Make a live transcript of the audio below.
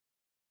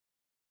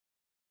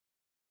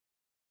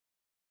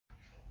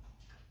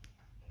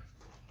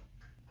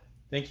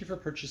Thank you for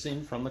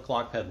purchasing from the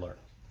Clock Peddler.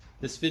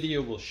 This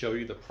video will show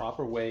you the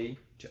proper way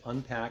to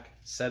unpack,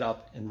 set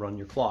up, and run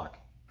your clock.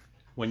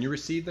 When you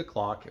receive the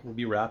clock, it will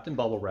be wrapped in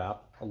bubble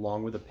wrap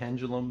along with a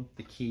pendulum,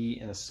 the key,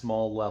 and a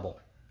small level,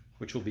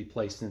 which will be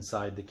placed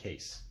inside the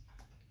case.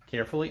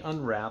 Carefully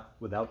unwrap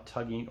without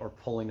tugging or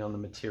pulling on the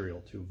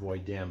material to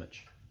avoid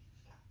damage.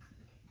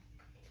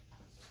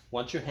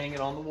 Once you hang it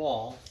on the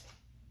wall,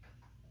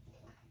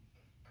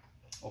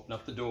 open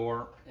up the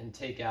door and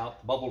take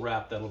out the bubble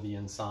wrap that'll be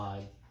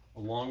inside,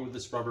 along with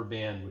this rubber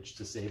band which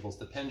disables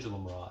the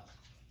pendulum rod.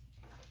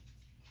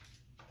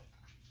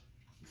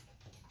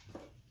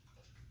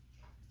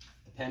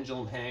 The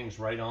pendulum hangs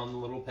right on the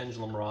little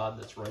pendulum rod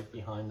that's right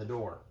behind the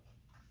door.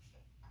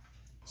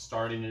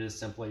 Starting it is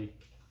simply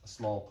a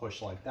small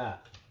push like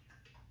that.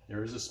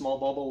 There is a small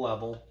bubble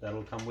level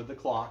that'll come with the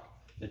clock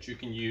that you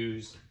can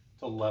use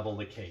to level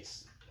the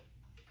case.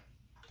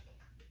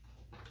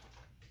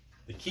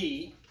 The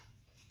key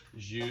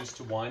is used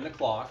to wind the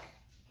clock,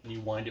 and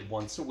you wind it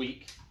once a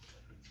week.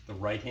 The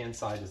right hand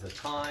side is the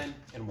time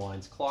and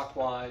winds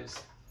clockwise.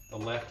 The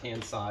left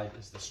hand side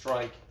is the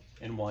strike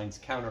and winds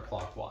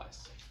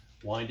counterclockwise.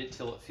 Wind it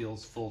till it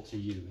feels full to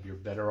you. You're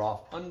better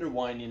off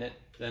underwinding it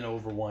than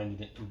overwinding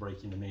it and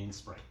breaking the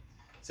mainspring.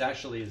 This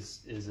actually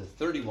is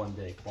a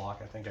 31-day clock.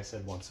 I think I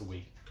said once a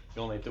week.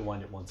 You only have to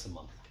wind it once a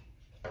month.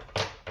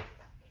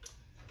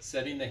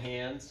 Setting the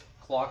hands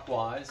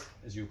clockwise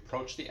as you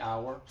approach the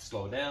hour,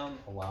 slow down,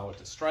 allow it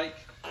to strike,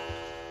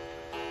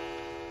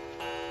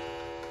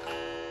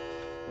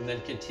 and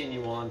then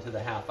continue on to the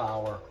half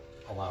hour,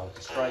 allow it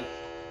to strike,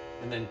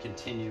 and then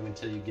continue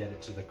until you get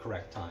it to the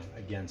correct time.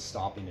 Again,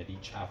 stopping at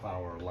each half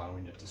hour,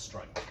 allowing it to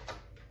strike.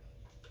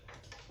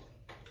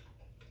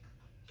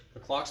 The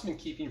clock's been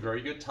keeping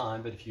very good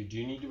time, but if you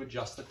do need to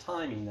adjust the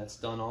timing, that's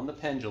done on the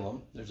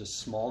pendulum. There's a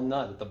small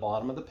nut at the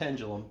bottom of the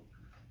pendulum.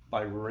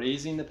 By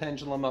raising the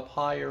pendulum up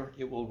higher,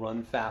 it will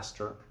run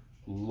faster.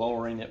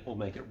 Lowering it will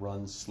make it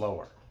run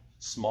slower.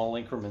 Small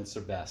increments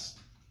are best.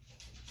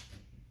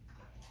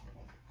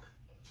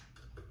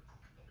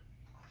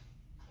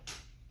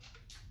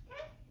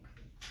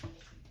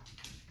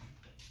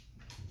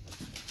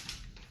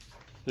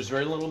 There's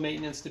very little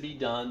maintenance to be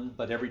done,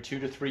 but every 2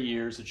 to 3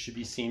 years it should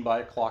be seen by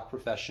a clock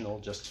professional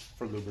just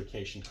for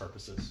lubrication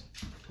purposes.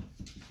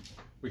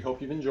 We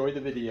hope you've enjoyed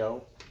the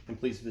video, and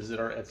please visit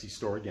our Etsy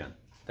store again.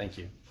 Thank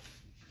you.